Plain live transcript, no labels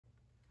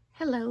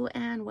Hello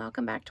and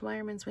welcome back to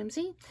Wireman's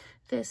Whimsy.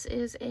 This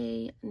is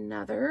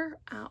another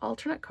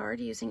alternate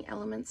card using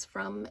elements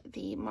from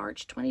the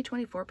March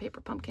 2024 Paper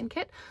Pumpkin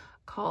Kit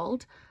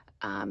called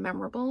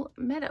Memorable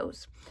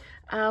Meadows.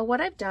 What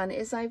I've done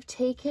is I've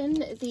taken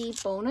the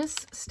bonus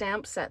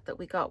stamp set that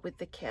we got with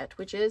the kit,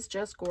 which is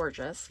just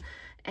gorgeous,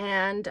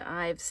 and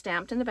I've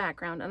stamped in the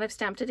background and I've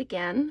stamped it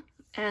again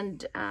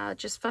and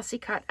just fussy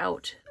cut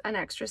out an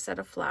extra set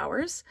of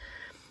flowers.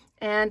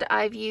 And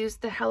I've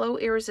used the Hello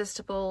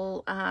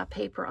Irresistible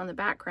paper on the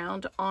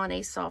background on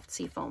a soft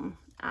seafoam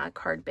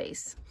card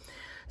base.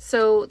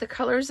 So the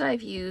colors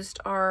I've used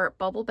are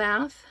Bubble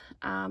Bath,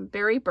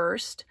 Berry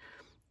Burst,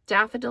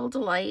 Daffodil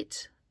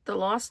Delight. The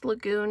Lost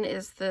Lagoon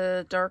is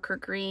the darker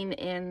green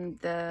in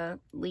the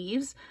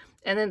leaves,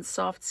 and then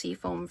soft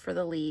seafoam for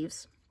the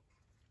leaves.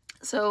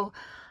 So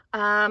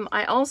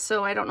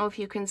I don't know if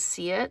you can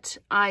see it,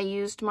 I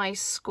used my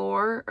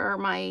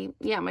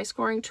my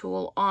scoring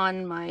tool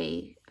on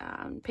my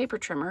paper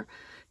trimmer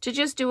to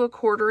just do a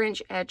 1/4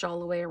 inch edge all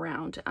the way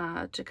around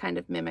to kind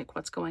of mimic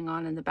what's going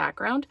on in the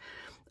background.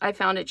 I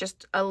found it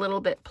just a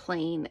little bit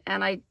plain,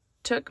 and I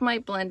took my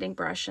blending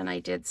brush and I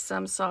did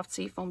some soft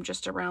seafoam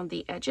just around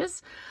the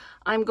edges.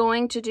 I'm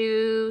going to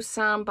do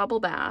some Bubble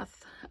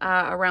Bath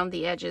around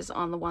the edges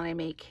on the one I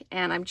make,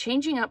 and I'm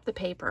changing up the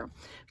paper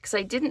because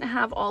I didn't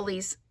have all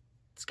these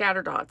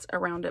scatter dots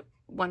around it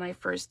when I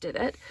first did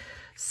it.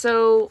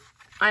 So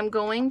I'm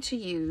going to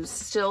use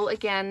still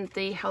again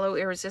the Hello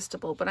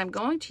Irresistible, but I'm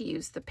going to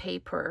use the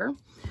paper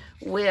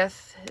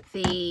with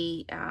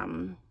the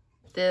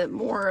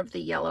more of the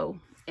yellow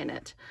in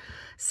it.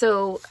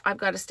 So I've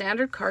got a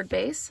standard card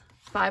base,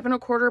 5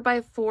 1/4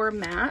 by 4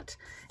 matte,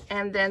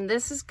 and then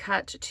this is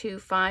cut to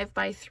 5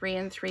 by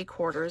 3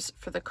 3/4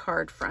 for the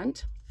card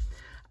front.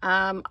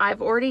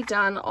 I've already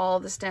done all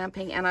the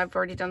stamping and I've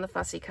already done the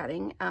fussy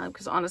cutting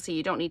because honestly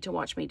you don't need to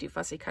watch me do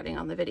fussy cutting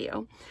on the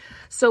video.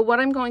 So what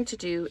I'm going to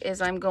do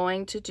is I'm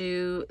going to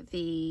do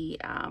the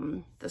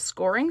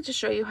scoring to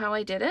show you how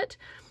I did it.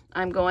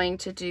 I'm going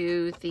to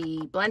do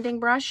the blending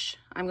brush,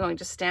 I'm going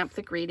to stamp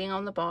the greeting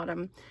on the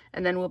bottom,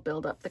 and then we'll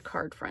build up the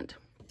card front.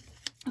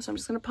 So I'm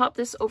just going to pop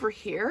this over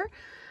here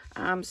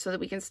so that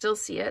we can still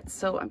see it.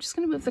 So I'm just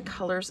going to move the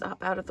colors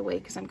up out of the way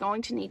because I'm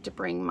going to need to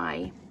bring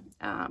my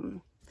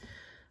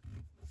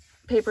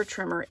paper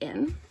trimmer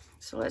in.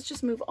 So let's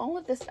just move all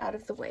of this out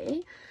of the way.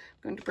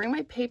 I'm going to bring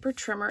my paper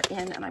trimmer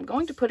in, and I'm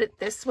going to put it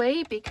this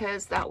way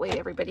because that way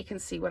everybody can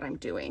see what I'm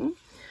doing.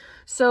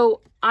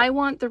 So I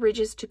want the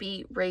ridges to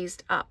be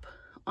raised up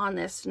on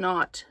this,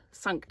 not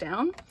sunk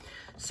down.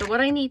 So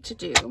what I need to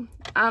do,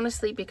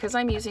 honestly, because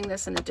I'm using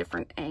this in a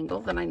different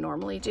angle than I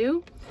normally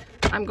do,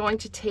 I'm going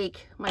to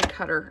take my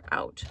cutter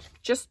out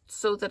just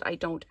so that I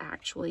don't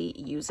actually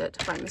use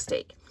it by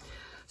mistake.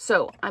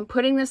 So I'm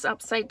putting this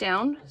upside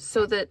down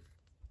so that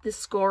the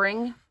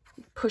scoring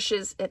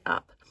pushes it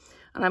up,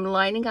 and I'm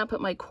lining up at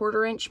my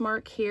 1/4 inch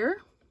mark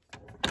here,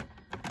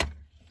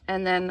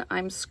 and then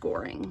I'm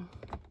scoring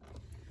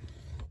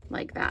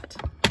like that,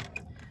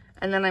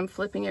 and then I'm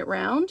flipping it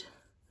round,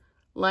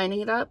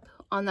 lining it up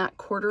on that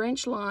 1/4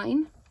 inch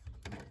line,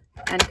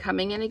 and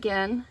coming in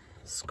again,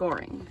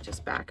 scoring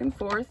just back and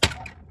forth,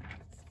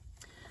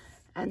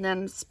 and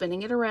then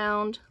spinning it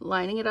around,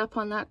 lining it up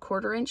on that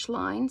 1/4 inch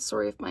line.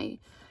 Sorry if my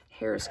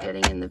hair is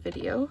getting in the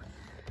video.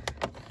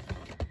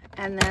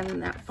 And then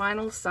that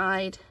final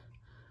side,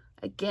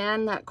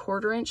 again, that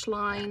 1/4 inch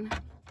line,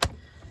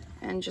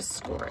 and just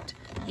score it.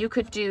 You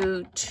could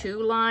do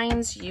 2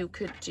 lines, you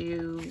could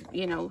do,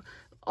 you know,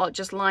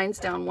 just lines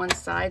down one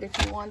side if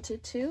you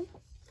wanted to.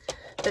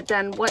 But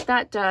then what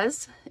that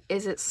does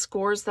is it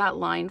scores that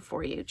line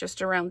for you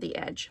just around the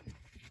edge.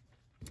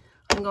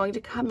 I'm going to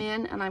come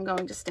in and I'm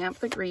going to stamp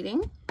the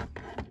greeting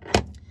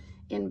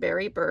in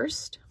Berry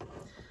Burst.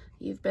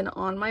 You've been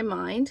on my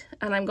mind,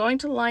 and I'm going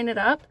to line it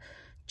up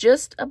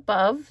just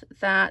above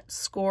that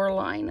score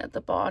line at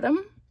the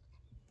bottom.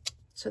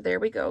 So there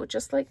we go,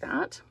 just like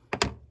that.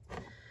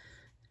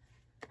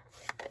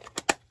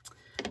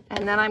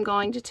 And then I'm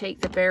going to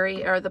take the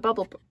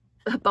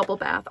bubble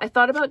bath. I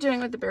thought about doing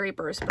it with the Berry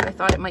Burst, but I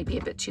thought it might be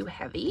a bit too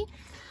heavy.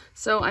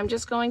 So I'm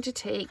just going to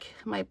take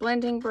my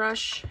blending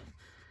brush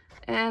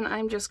and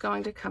I'm just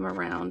going to come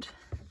around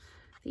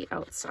the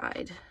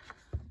outside.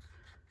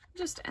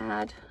 Just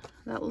add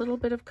that little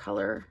bit of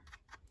color.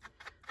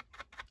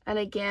 And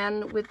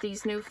again, with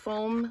these new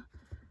foam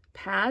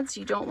pads,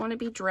 you don't want to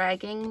be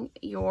dragging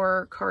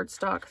your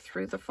cardstock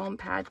through the foam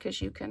pad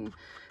because you can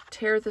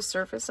tear the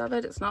surface of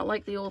it. It's not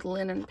like the old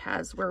linen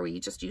pads where we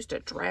just used to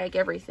drag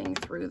everything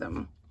through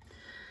them.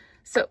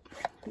 So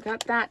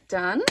got that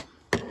done.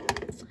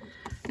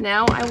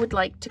 Now I would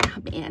like to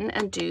come in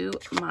and do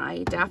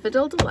my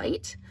Daffodil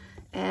Delight.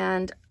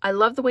 And I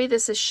love the way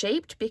this is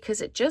shaped because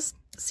it just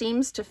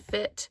seems to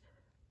fit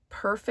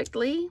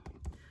perfectly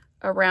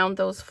around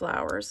those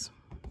flowers.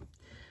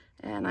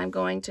 And I'm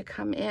going to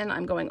come in,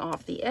 I'm going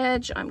off the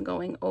edge, I'm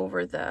going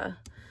over the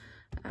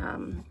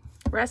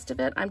rest of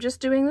it. I'm just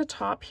doing the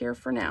top here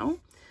for now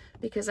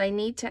because I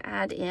need to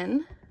add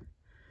in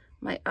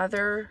my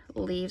other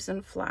leaves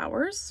and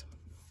flowers.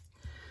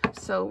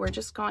 So So we're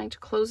just going to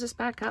close this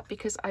back up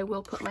because I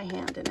will put my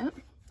hand in it.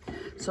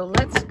 So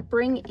let's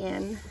bring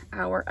in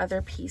our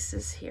other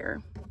pieces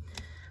here.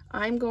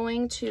 I'm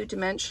going to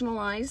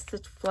dimensionalize the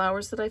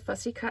flowers that I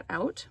fussy cut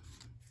out.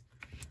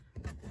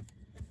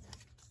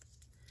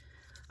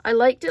 I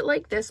liked it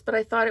like this, but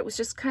I thought it was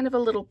just kind of a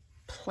little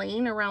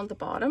plain around the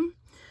bottom.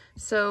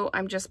 So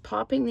I'm just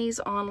popping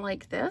these on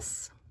like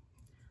this,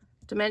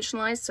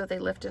 dimensionalized so they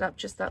lift it up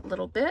just that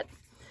little bit.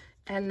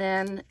 And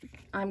then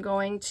I'm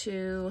going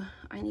to,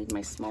 I need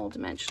my small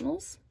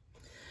dimensionals.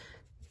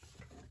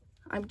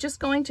 I'm just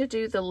going to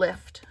do the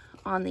lift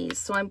on these.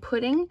 So I'm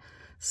putting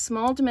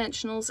small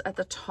dimensionals at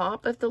the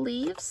top of the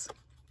leaves,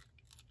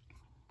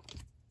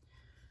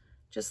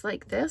 just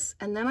like this.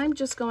 And then I'm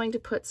just going to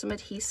put some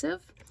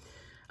adhesive.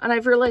 And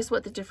I've realized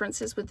what the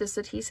difference is with this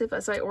adhesive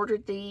as I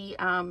ordered the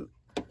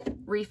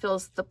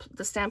refills,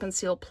 the Stamp and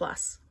Seal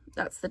Plus.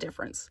 That's the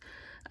difference.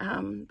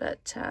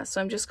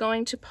 So I'm just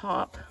going to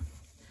pop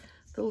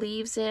the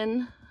leaves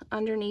in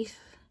underneath,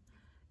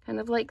 kind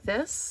of like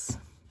this.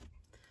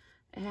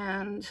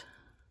 And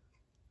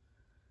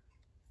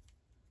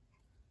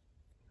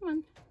come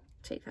on,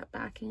 take that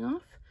backing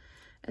off.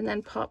 And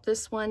then pop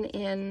this one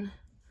in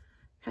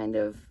kind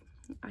of,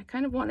 I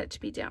kind of want it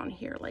to be down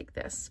here like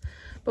this.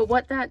 But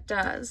what that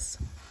does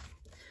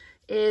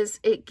is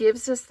it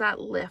gives us that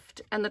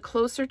lift, and the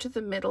closer to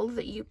the middle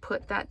that you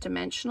put that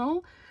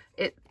dimensional,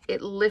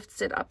 it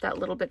lifts it up that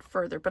little bit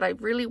further. But I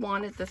really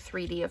wanted the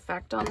 3D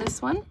effect on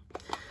this one.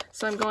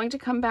 So I'm going to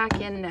come back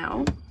in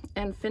now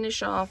and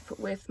finish off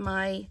with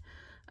my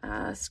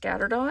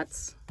scatter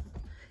dots.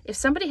 If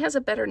somebody has a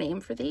better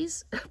name for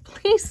these,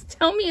 please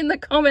tell me in the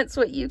comments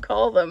what you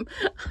call them.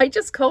 I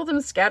just call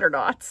them scatter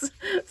dots.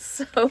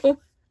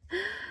 So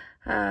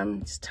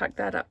just tuck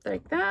that up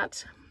like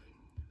that.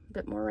 A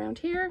bit more around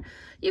here.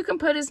 You can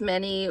put as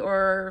many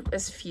or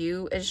as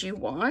few as you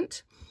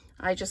want.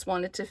 I just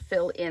wanted to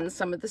fill in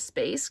some of the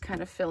space,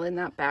 kind of fill in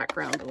that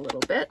background a little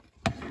bit.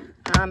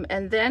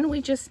 And then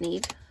we just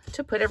need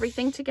to put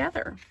everything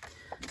together.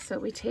 So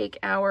we take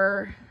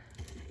our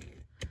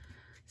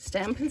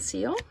Stamp and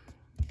Seal,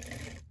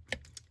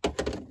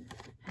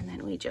 and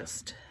then we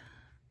just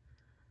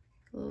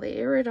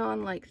layer it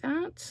on like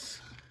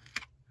that.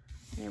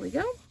 There we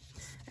go.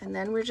 And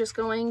then we're just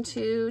going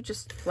to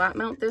just flat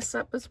mount this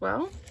up as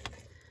well.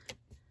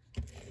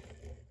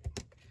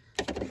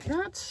 Like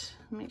that.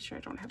 Make sure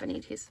I don't have any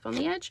adhesive on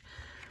the edge.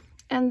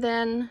 And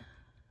then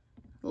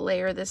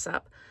layer this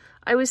up.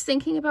 I was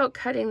thinking about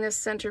cutting this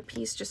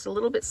centerpiece just a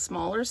little bit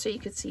smaller so you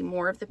could see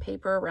more of the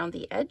paper around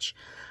the edge.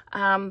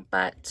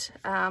 But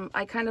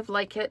I kind of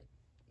like it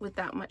with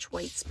that much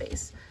white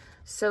space.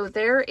 So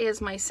there is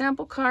my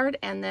sample card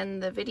and then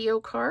the video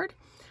card.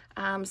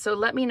 So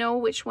let me know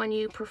which one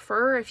you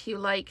prefer, if you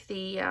like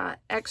the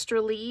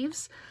extra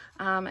leaves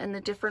and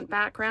the different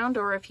background,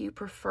 or if you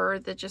prefer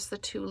just the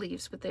 2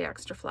 leaves with the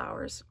extra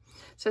flowers.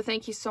 So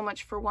thank you so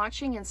much for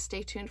watching, and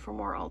stay tuned for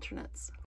more alternates.